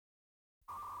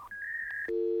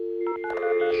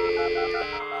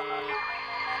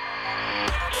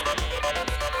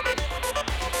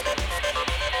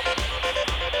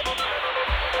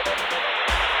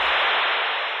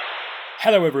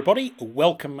Hello, everybody.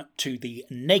 Welcome to the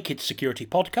Naked Security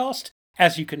Podcast.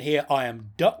 As you can hear, I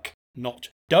am Duck, not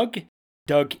Doug.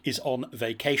 Doug is on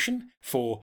vacation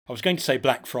for, I was going to say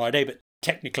Black Friday, but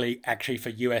technically actually for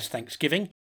US Thanksgiving.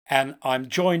 And I'm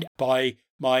joined by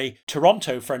my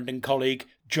Toronto friend and colleague,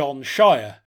 John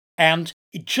Shire. And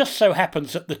it just so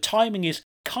happens that the timing is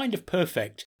kind of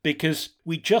perfect because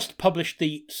we just published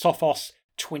the Sophos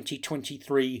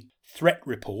 2023 threat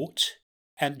report.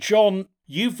 And John,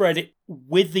 you've read it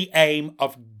with the aim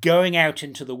of going out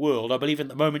into the world. I believe at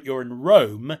the moment you're in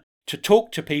Rome to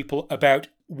talk to people about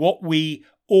what we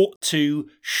ought to,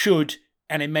 should,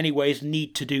 and in many ways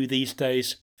need to do these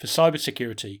days for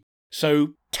cybersecurity.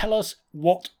 So tell us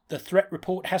what the threat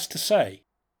report has to say.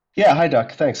 Yeah, hi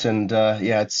Doc, thanks. And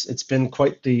it's been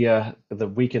quite the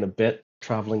week and a bit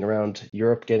traveling around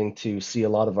Europe, getting to see a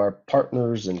lot of our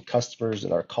partners and customers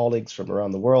and our colleagues from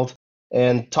around the world,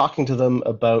 and talking to them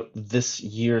about this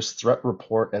year's threat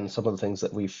report and some of the things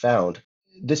that we've found.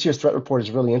 This year's threat report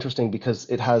is really interesting because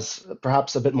it has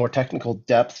perhaps a bit more technical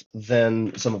depth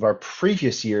than some of our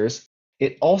previous years.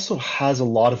 It also has a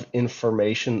lot of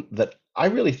information that I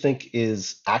really think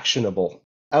is actionable.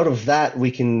 Out of that,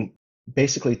 we can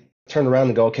basically turn around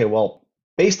and go, okay, well,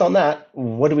 based on that,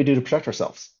 what do we do to protect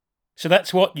ourselves? So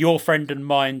that's what your friend and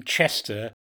mine,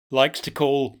 Chester, likes to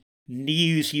call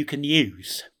news you can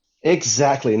use.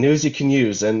 Exactly. News you can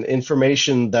use, and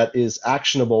information that is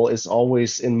actionable is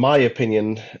always, in my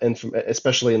opinion, and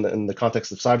especially in the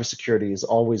context of cybersecurity, is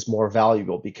always more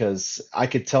valuable because I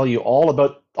could tell you all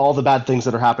about all the bad things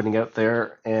that are happening out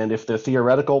there, and if they're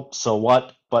theoretical, so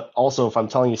what? But also, if I'm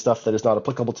telling you stuff that is not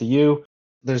applicable to you,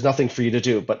 there's nothing for you to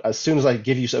do. But as soon as I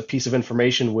give you a piece of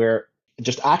information where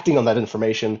just acting on that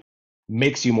information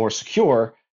makes you more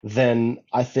secure, then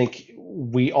I think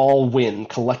we all win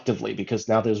collectively because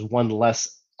now there's one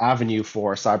less avenue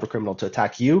for a cybercriminal to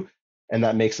attack you, and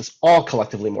that makes us all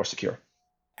collectively more secure.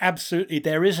 Absolutely.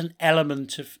 There is an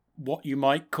element of what you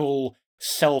might call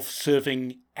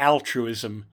self-serving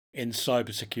altruism in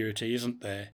cybersecurity, isn't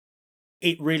there?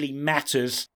 It really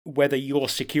matters whether you're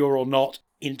secure or not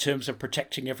in terms of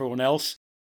protecting everyone else,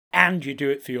 and you do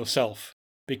it for yourself.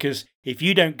 Because if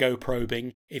you don't go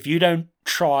probing, if you don't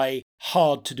try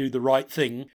hard to do the right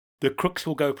thing, the crooks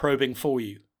will go probing for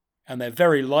you. And they're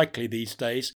very likely these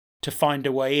days to find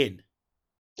a way in.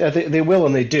 Yeah, they will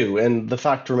and they do. And the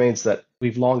fact remains that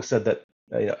we've long said that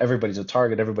everybody's a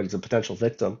target, everybody's a potential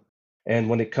victim. And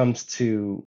when it comes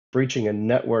to breaching a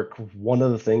network, one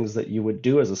of the things that you would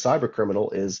do as a cyber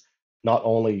criminal is not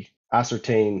only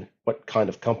ascertain what kind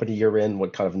of company you're in,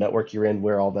 what kind of network you're in,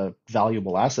 where all the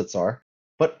valuable assets are,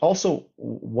 but also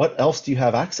what else do you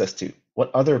have access to? What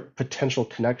other potential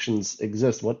connections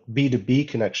exist? What B2B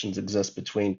connections exist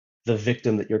between the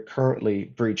victim that you're currently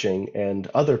breaching and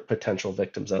other potential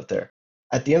victims out there?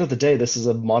 At the end of the day, this is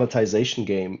a monetization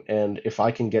game. And if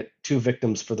I can get two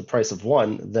victims for the price of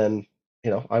one, then,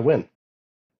 I win.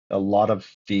 A lot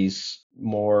of these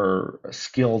more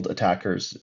skilled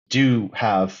attackers do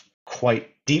have quite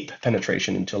deep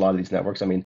penetration into a lot of these networks. I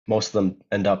mean, most of them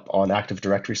end up on Active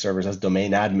Directory servers as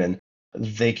domain admin.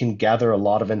 They can gather a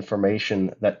lot of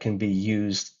information that can be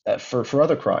used for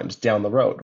other crimes down the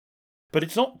road. But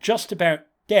it's not just about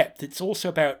depth, it's also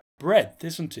about breadth,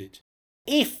 isn't it?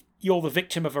 If you're the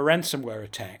victim of a ransomware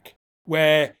attack,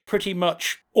 where pretty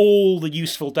much all the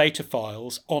useful data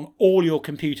files on all your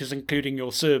computers, including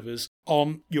your servers,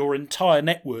 on your entire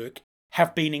network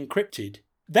have been encrypted,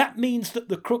 that means that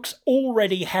the crooks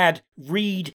already had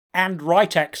read and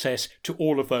write access to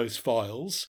all of those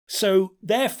files. So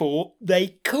therefore,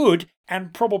 they could,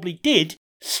 and probably did,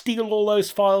 steal all those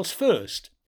files first.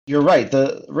 You're right.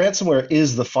 The ransomware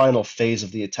is the final phase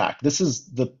of the attack. This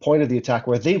is the point of the attack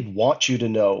where they want you to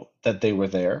know that they were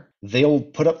there. They'll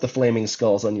put up the flaming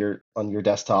skulls on your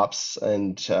desktops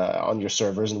and on your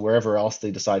servers and wherever else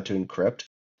they decide to encrypt,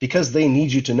 because they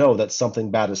need you to know that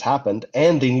something bad has happened,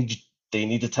 and they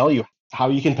need to tell you how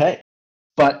you can pay.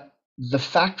 But the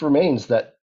fact remains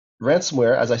that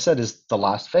ransomware, as I said, is the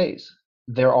last phase.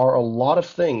 There are a lot of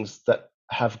things that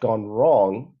have gone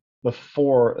wrong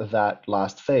before that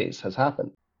last phase has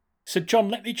happened. So, John,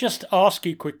 let me just ask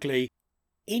you quickly,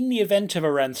 in the event of a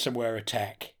ransomware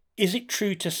attack, is it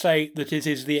true to say that it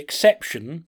is the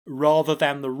exception rather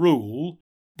than the rule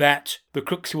that the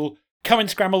crooks will come and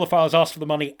scramble the files, ask for the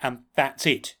money, and that's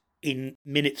it, in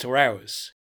minutes or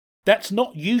hours? That's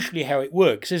not usually how it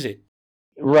works, is it?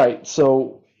 Right.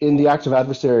 So in the active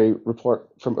adversary report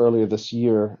from earlier this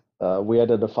year, we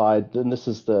identified, and this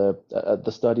is the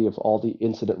study of all the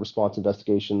incident response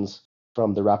investigations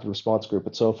from the rapid response group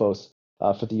at Sophos.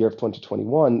 for the year of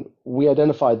 2021, we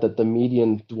identified that the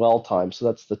median dwell time, so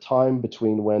that's the time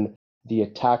between when the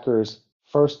attackers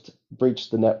first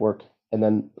breached the network and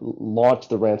then launched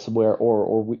the ransomware,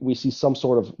 or we see some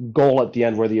sort of goal at the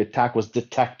end where the attack was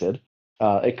detected.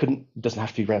 Doesn't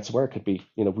have to be ransomware. It could be,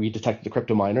 we detected the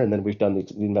crypto miner and then we've done the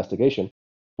investigation,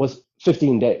 was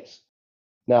 15 days.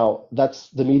 Now, that's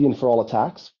the median for all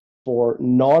attacks. For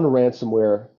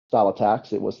non-ransomware style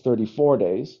attacks, it was 34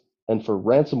 days. And for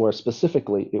ransomware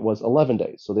specifically, it was 11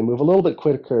 days. So they move a little bit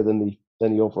quicker than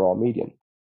the overall median.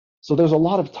 So there's a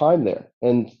lot of time there.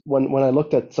 And when I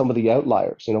looked at some of the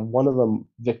outliers, one of them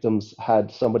victims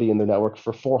had somebody in their network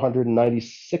for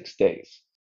 496 days.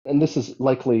 And this is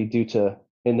likely due to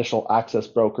initial access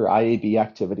broker IAB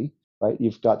activity, right?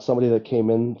 You've got somebody that came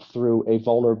in through a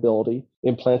vulnerability,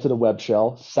 implanted a web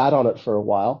shell, sat on it for a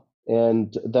while,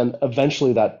 and then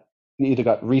eventually that either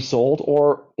got resold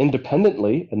or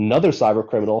independently, another cyber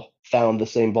criminal found the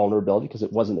same vulnerability because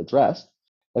it wasn't addressed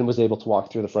and was able to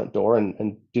walk through the front door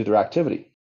and do their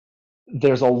activity.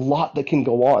 There's a lot that can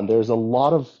go on. There's a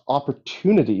lot of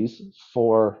opportunities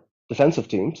for defensive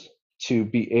teams to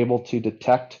be able to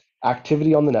detect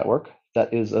activity on the network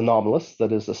that is anomalous,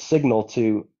 that is a signal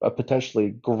to a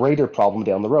potentially greater problem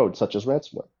down the road, such as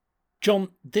ransomware. John,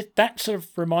 that sort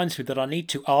of reminds me that I need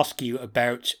to ask you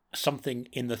about something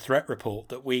in the threat report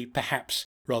that we perhaps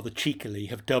rather cheekily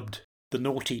have dubbed the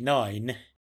Naughty Nine,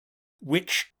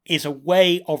 which is a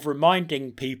way of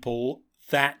reminding people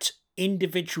that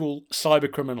individual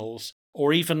cybercriminals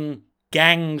or even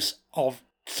gangs of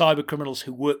cybercriminals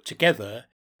who work together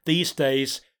these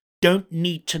days don't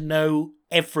need to know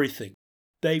everything.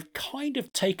 They've kind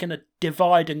of taken a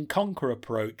divide and conquer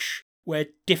approach where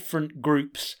different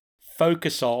groups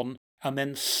focus on and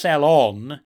then sell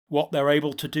on what they're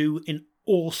able to do in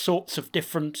all sorts of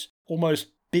different, almost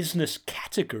business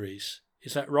categories.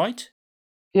 Is that right?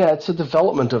 Yeah, it's a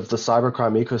development of the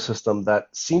cybercrime ecosystem that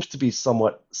seems to be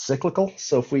somewhat cyclical.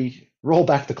 So if we roll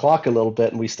back the clock a little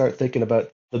bit and we start thinking about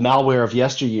the malware of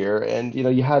yesteryear, and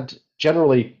you had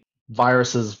generally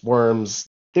viruses, worms,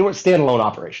 they weren't standalone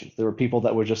operations. There were people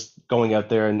that were just going out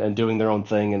there and doing their own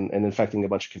thing and infecting a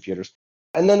bunch of computers.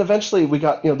 And then eventually we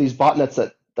got these botnets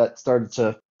that started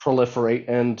to proliferate,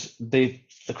 and the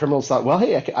criminals thought, well,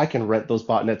 hey, I can rent those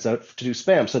botnets out to do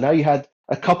spam. So now you had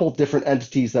a couple different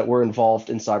entities that were involved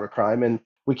in cybercrime, and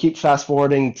we keep fast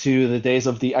forwarding to the days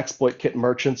of the exploit kit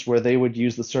merchants, where they would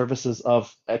use the services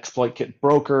of exploit kit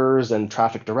brokers and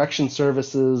traffic direction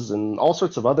services and all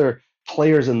sorts of other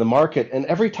players in the market. And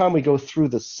every time we go through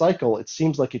this cycle, it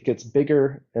seems like it gets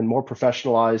bigger and more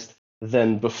professionalized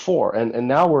than before. And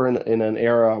now we're in an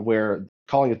era where,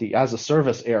 calling it the as a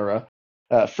service era,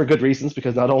 for good reasons,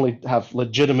 because not only have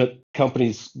legitimate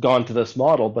companies gone to this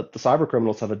model, but the cyber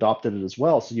criminals have adopted it as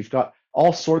well. So you've got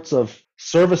all sorts of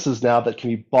services now that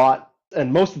can be bought,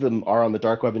 and most of them are on the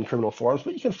dark web and criminal forums,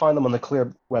 but you can find them on the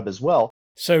clear web as well.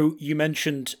 So you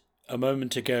mentioned a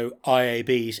moment ago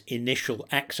IAB's initial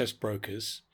access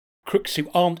brokers, crooks who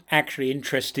aren't actually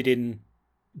interested in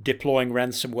deploying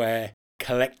ransomware,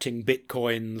 collecting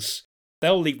bitcoins.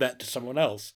 They'll leave that to someone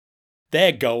else.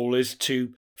 Their goal is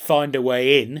to find a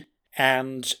way in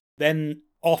and then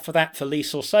offer that for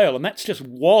lease or sale. And that's just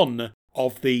one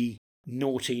of the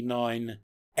Naughty Nine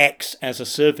X as a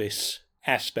service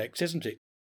aspects, isn't it?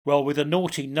 Well, with a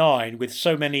Naughty Nine, with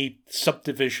so many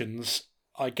subdivisions,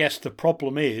 I guess the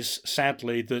problem is,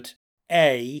 sadly, that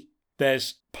A,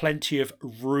 there's plenty of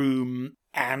room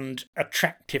and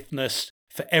attractiveness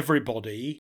for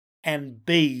everybody, and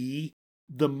B,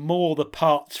 the more the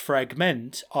parts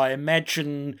fragment, I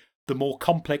imagine the more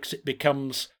complex it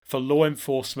becomes for law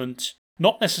enforcement,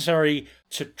 not necessarily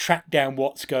to track down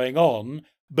what's going on,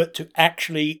 but to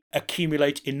actually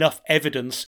accumulate enough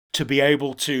evidence to be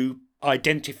able to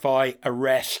identify,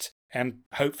 arrest, and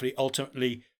hopefully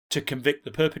ultimately to convict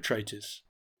the perpetrators.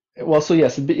 Well, so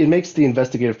yes, it makes the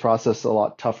investigative process a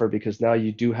lot tougher because now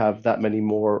you do have that many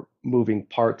more moving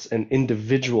parts and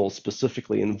individuals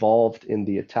specifically involved in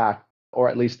the attack, or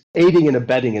at least aiding and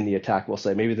abetting in the attack, we'll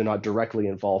say. Maybe they're not directly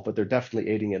involved, but they're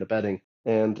definitely aiding and abetting.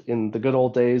 And in the good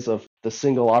old days of the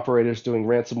single operators doing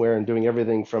ransomware and doing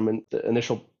everything from the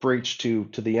initial breach to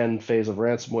the end phase of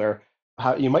ransomware,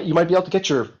 how you might be able to get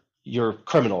your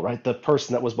criminal, right? The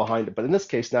person that was behind it. But in this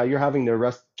case, now you're having to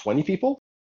arrest 20 people.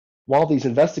 While these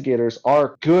investigators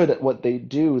are good at what they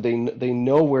do, they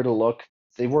know where to look.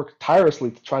 They work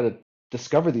tirelessly to try to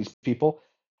discover these people.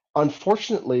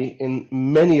 Unfortunately, in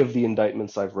many of the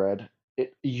indictments I've read,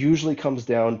 it usually comes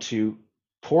down to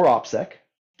poor OPSEC,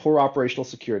 poor operational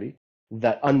security,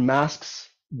 that unmasks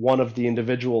one of the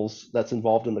individuals that's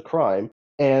involved in the crime.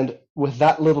 And with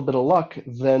that little bit of luck,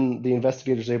 then the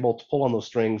investigator's able to pull on those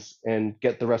strings and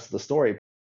get the rest of the story.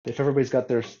 If everybody's got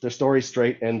their story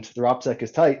straight and their OPSEC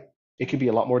is tight, it can be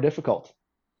a lot more difficult.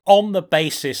 On the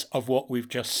basis of what we've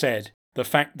just said, the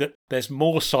fact that there's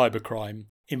more cybercrime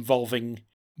involving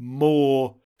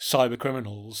more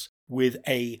cybercriminals with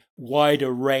a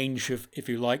wider range of, if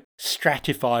you like,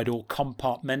 stratified or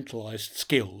compartmentalized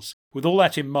skills, with all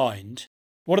that in mind,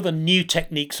 what are the new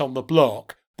techniques on the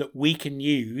block that we can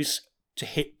use to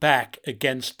hit back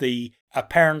against the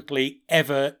apparently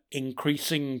ever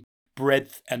increasing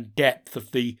breadth and depth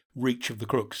of the reach of the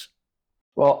crooks?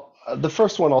 Well, the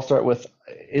first one I'll start with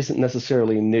isn't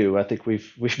necessarily new. I think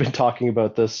we've been talking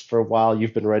about this for a while.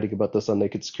 You've been writing about this on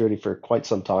Naked Security for quite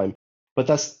some time. But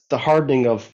that's the hardening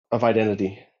of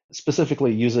identity,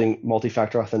 specifically using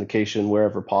multi-factor authentication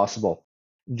wherever possible.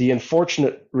 The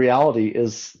unfortunate reality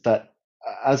is that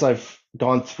as I've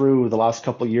gone through the last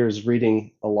couple of years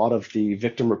reading a lot of the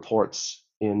victim reports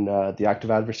in the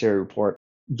Active Adversary report,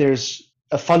 there's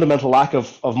a fundamental lack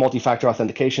of multi-factor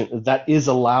authentication that is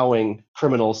allowing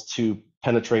criminals to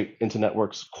penetrate into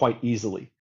networks quite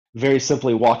easily, very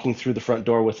simply walking through the front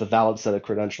door with a valid set of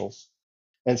credentials.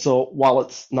 And so while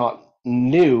it's not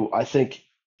new, I think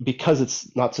because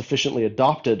it's not sufficiently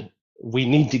adopted, we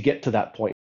need to get to that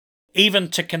point. Even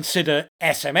to consider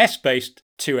SMS-based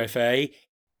 2FA,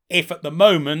 if at the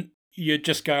moment you're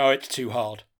just going, oh, it's too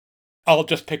hard. I'll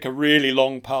just pick a really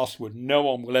long password. No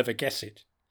one will ever guess it.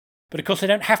 But of course they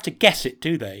don't have to guess it,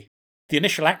 do they? The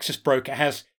initial access broker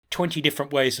has 20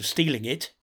 different ways of stealing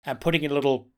it and putting in a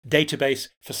little database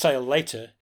for sale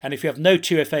later. And if you have no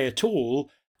 2FA at all,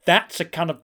 that's a kind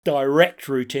of direct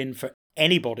route in for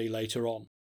anybody later on.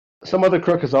 Some other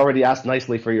crook has already asked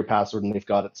nicely for your password and they've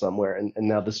got it somewhere. And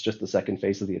now this is just the second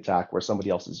phase of the attack where somebody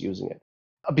else is using it.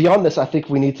 Beyond this, I think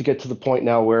we need to get to the point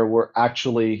now where we're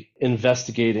actually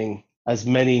investigating as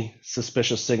many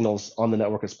suspicious signals on the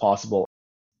network as possible.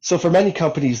 So for many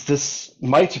companies, this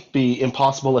might be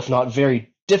impossible, if not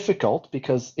very difficult,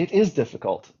 because it is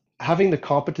difficult. Having the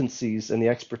competencies and the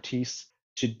expertise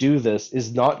to do this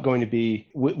is not going to be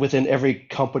within every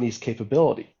company's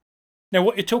capability. Now,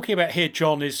 what you're talking about here,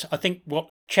 John, is I think what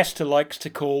Chester likes to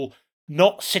call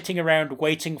not sitting around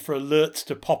waiting for alerts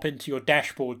to pop into your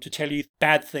dashboard to tell you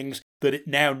bad things that it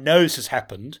now knows has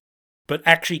happened, but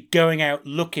actually going out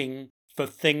looking for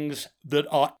things that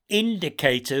are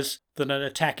indicators that an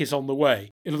attack is on the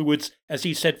way. In other words, as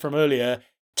you said from earlier,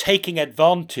 taking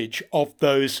advantage of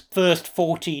those first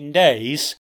 14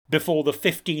 days before the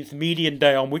 15th median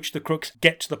day on which the crooks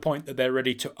get to the point that they're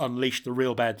ready to unleash the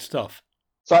real bad stuff.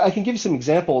 So I can give you some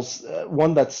examples.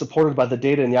 One that's supported by the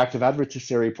data in the Active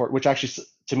Adversary report, which actually,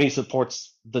 to me,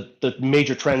 supports the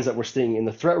major trends that we're seeing in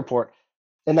the threat report,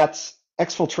 and that's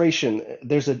exfiltration.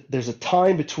 There's a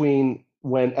time between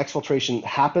when exfiltration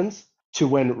happens to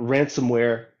when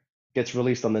ransomware gets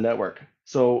released on the network.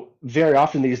 So very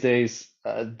often these days,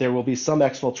 there will be some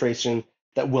exfiltration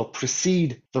that will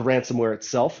precede the ransomware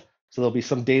itself. So there'll be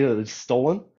some data that's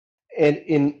stolen. And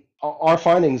in our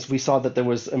findings, we saw that there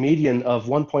was a median of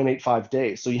 1.85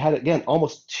 days. So you had, again,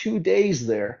 almost 2 days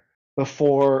there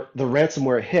before the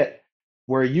ransomware hit,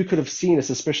 where you could have seen a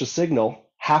suspicious signal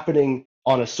happening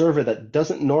on a server that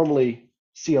doesn't normally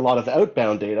see a lot of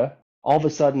outbound data, all of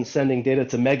a sudden sending data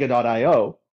to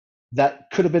mega.io. That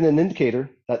could have been an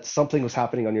indicator that something was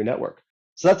happening on your network.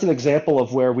 So that's an example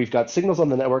of where we've got signals on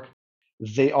the network.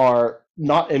 They are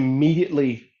not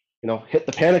immediately, hit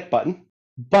the panic button,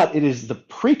 but it is the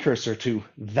precursor to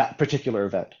that particular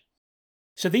event.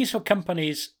 So these were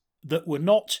companies that were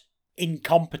not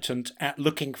incompetent at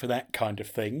looking for that kind of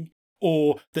thing,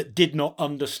 or that did not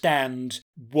understand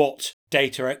what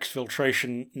data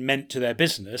exfiltration meant to their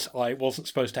business. It wasn't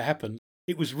supposed to happen.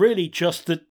 It was really just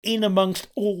that in amongst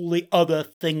all the other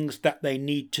things that they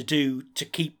need to do to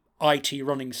keep IT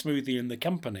running smoothly in the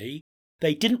company,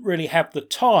 they didn't really have the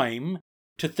time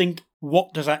to think,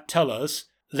 what does that tell us?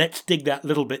 Let's dig that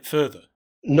little bit further.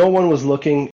 No one was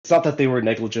looking. It's not that they were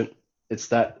negligent. It's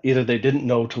that either they didn't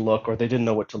know to look or they didn't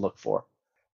know what to look for.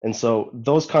 And so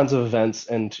those kinds of events,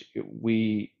 and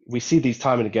we see these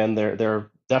time and again, there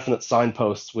are definite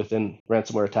signposts within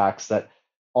ransomware attacks that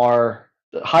are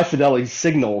high fidelity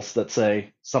signals that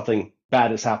say something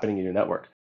bad is happening in your network.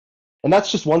 And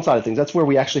that's just one side of things. That's where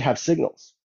we actually have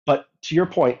signals. But to your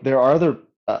point, there are other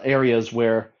areas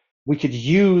where we could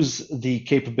use the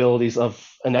capabilities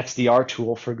of an XDR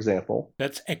tool, for example.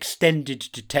 That's extended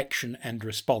detection and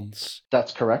response.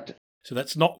 That's correct. So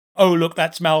that's not, oh, look,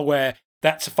 that's malware.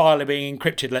 That's a file being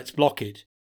encrypted. Let's block it.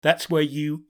 That's where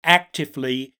you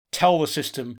actively tell the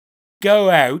system, go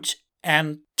out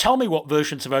and Tell me what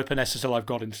versions of OpenSSL I've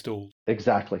got installed.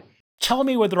 Exactly. Tell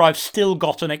me whether I've still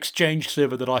got an Exchange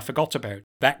server that I forgot about,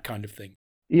 that kind of thing.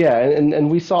 Yeah,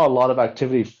 and we saw a lot of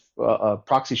activity,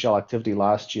 proxy shell activity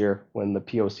last year when the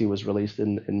POC was released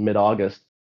in mid-August.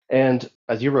 And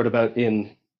as you wrote about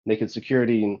in Naked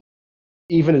Security, and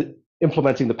even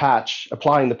implementing the patch,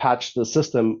 applying the patch to the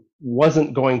system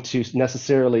wasn't going to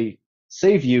necessarily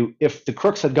save you if the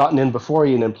crooks had gotten in before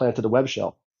you and implanted a web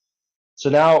shell. So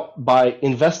now by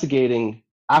investigating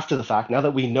after the fact, now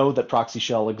that we know that proxy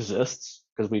shell exists,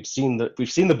 because we've seen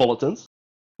the bulletins,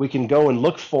 we can go and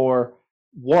look for,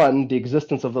 one, the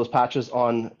existence of those patches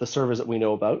on the servers that we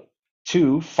know about,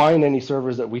 two, find any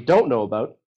servers that we don't know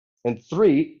about, and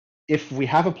three, if we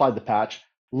have applied the patch,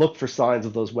 look for signs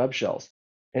of those web shells.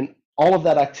 And all of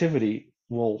that activity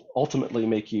will ultimately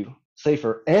make you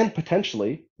safer and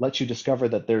potentially let you discover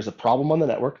that there's a problem on the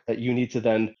network that you need to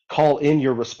then call in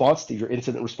your response to your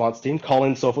incident response team, call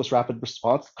in Sophos Rapid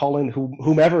Response, call in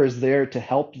whomever is there to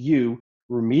help you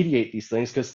remediate these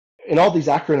things. Because in all these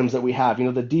acronyms that we have,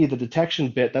 the D, the detection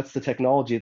bit, that's the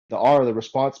technology. The R, the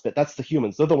response bit, that's the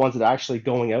humans. They're the ones that are actually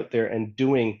going out there and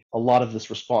doing a lot of this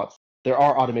response. There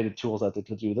are automated tools out there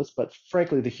to do this, but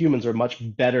frankly, the humans are much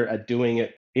better at doing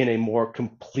it in a more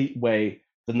complete way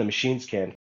than the machines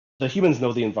can. The humans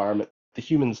know the environment. The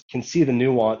humans can see the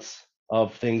nuance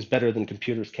of things better than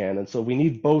computers can. And so we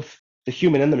need both the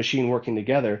human and the machine working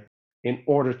together in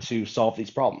order to solve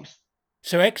these problems.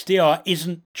 So XDR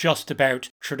isn't just about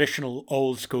traditional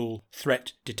old school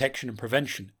threat detection and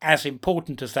prevention, as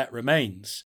important as that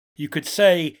remains. You could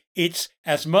say it's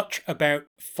as much about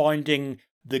finding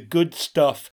the good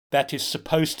stuff that is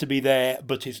supposed to be there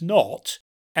but is not,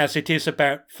 as it is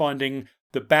about finding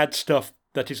the bad stuff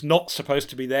that is not supposed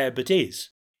to be there but is.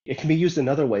 It can be used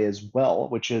another way as well,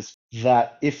 which is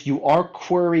that if you are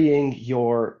querying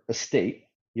your estate,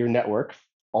 your network,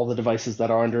 all the devices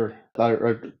that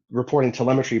are reporting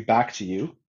telemetry back to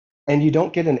you, and you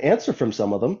don't get an answer from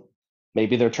some of them,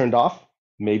 maybe they're turned off,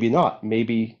 maybe not.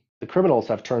 Maybe the criminals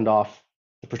have turned off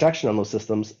the protection on those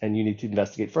systems and you need to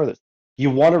investigate further. You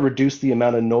want to reduce the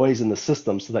amount of noise in the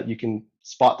system so that you can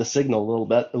spot the signal a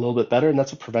little bit better, and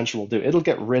that's what prevention will do. It'll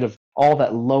get rid of all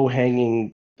that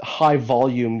low-hanging,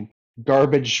 high-volume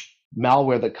garbage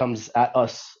malware that comes at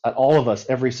all of us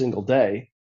every single day.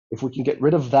 If we can get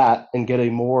rid of that and get a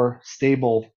more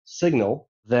stable signal,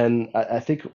 then I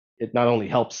think it not only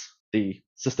helps the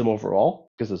system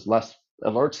overall, because there's less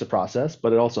alerts to process,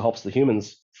 but it also helps the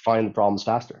humans find the problems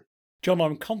faster. John,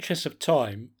 I'm conscious of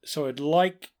time, so I'd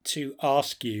like to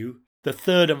ask you the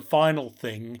third and final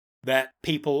thing that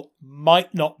people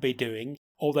might not be doing,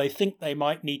 or they think they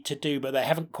might need to do, but they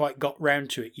haven't quite got round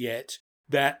to it yet,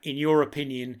 that, in your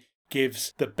opinion,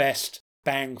 gives the best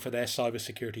bang for their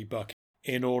cybersecurity buck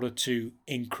in order to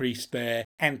increase their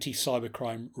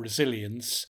anti-cybercrime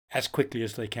resilience as quickly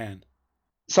as they can.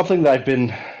 Something that I've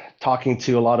been talking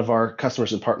to a lot of our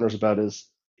customers and partners about is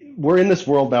we're in this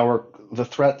world now where the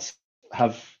threats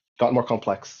have gotten more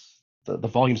complex. The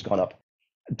volume's gone up.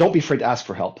 Don't be afraid to ask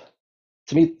for help.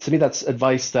 To me, that's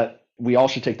advice that we all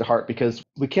should take to heart, because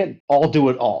we can't all do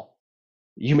it all.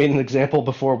 You made an example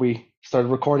before we started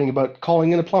recording about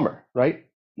calling in a plumber, right?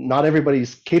 Not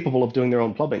everybody's capable of doing their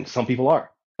own plumbing. Some people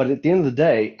are. But at the end of the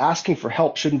day, asking for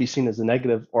help shouldn't be seen as a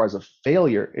negative or as a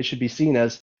failure. It should be seen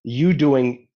as you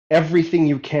doing everything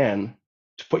you can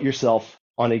to put yourself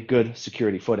on a good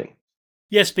security footing.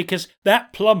 Yes, because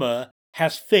that plumber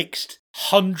has fixed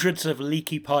hundreds of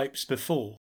leaky pipes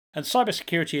before. And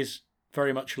cybersecurity is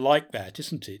very much like that,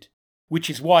 isn't it? Which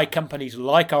is why companies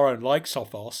like our own, like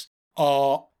Sophos,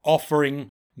 are offering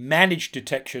managed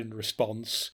detection and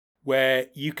response, where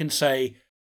you can say,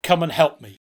 come and help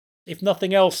me. If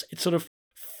nothing else, it sort of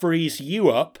frees you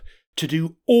up to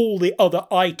do all the other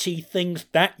IT things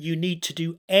that you need to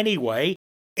do anyway,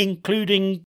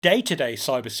 including day-to-day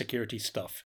cybersecurity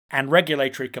stuff and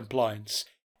regulatory compliance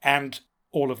and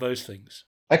all of those things.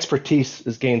 Expertise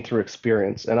is gained through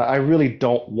experience, and I really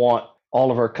don't want all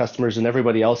of our customers and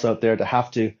everybody else out there to have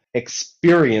to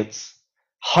experience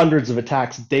hundreds of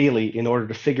attacks daily in order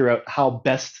to figure out how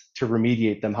best to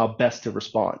remediate them, how best to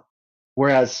respond.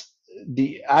 Whereas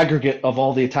the aggregate of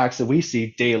all the attacks that we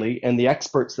see daily and the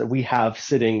experts that we have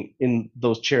sitting in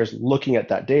those chairs looking at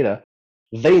that data,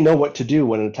 they know what to do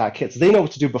when an attack hits. They know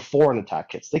what to do before an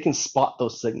attack hits. They can spot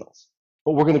those signals.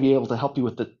 But we're going to be able to help you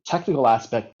with the technical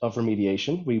aspect of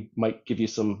remediation. We might give you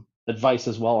some advice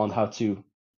as well on how to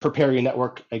prepare your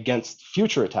network against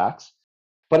future attacks.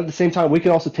 But at the same time, we can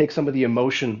also take some of the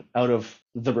emotion out of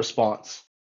the response.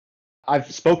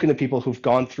 I've spoken to people who've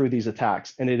gone through these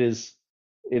attacks, and it is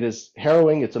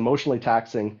harrowing, it's emotionally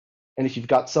taxing, And if you've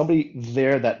got somebody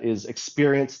there that is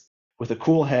experienced with a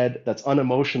cool head, that's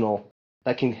unemotional,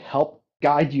 that can help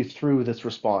guide you through this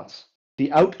response,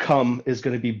 the outcome is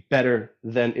going to be better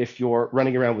than if you're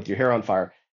running around with your hair on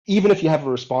fire. Even if you have a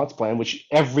response plan, which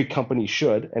every company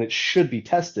should, and it should be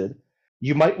tested,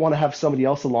 you might want to have somebody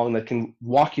else along that can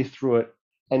walk you through it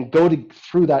and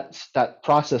through that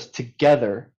process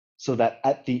together so that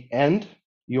at the end,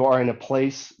 you are in a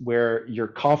place where you're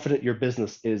confident your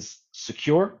business is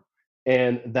secure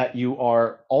and that you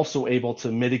are also able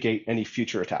to mitigate any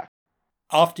future attack.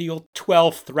 After your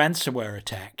 12th ransomware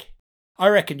attack, I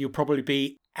reckon you'll probably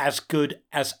be as good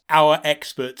as our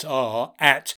experts are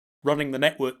at running the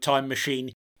network time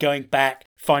machine, going back,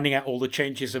 finding out all the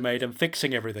changes are made and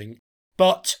fixing everything.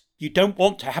 But you don't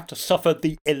want to have to suffer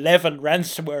the 11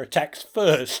 ransomware attacks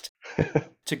first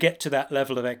to get to that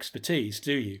level of expertise,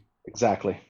 do you?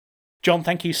 Exactly. John,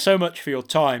 thank you so much for your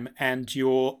time and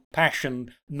your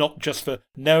passion, not just for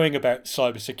knowing about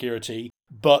cybersecurity,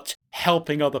 but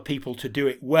helping other people to do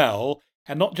it well,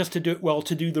 and not just to do it well,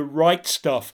 to do the right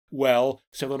stuff well,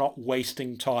 so they're not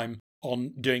wasting time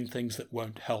on doing things that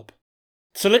won't help.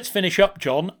 So let's finish up,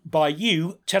 John, by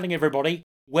you telling everybody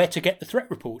where to get the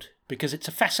threat report, because it's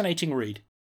a fascinating read.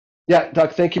 Yeah,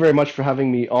 Doug, thank you very much for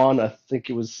having me on. I think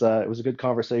it was a good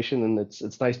conversation, and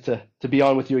it's nice to be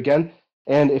on with you again.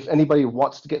 And if anybody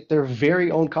wants to get their very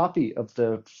own copy of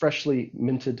the freshly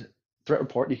minted threat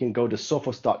report, you can go to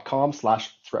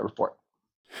sophos.com/threat report.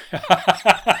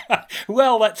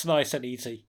 Well, that's nice and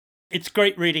easy. It's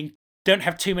great reading. Don't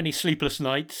have too many sleepless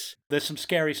nights. There's some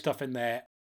scary stuff in there,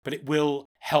 but it will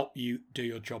help you do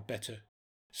your job better.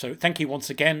 So thank you once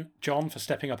again, John, for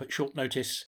stepping up at short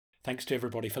notice. Thanks to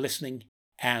everybody for listening.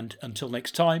 And until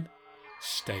next time,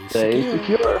 stay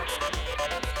secure.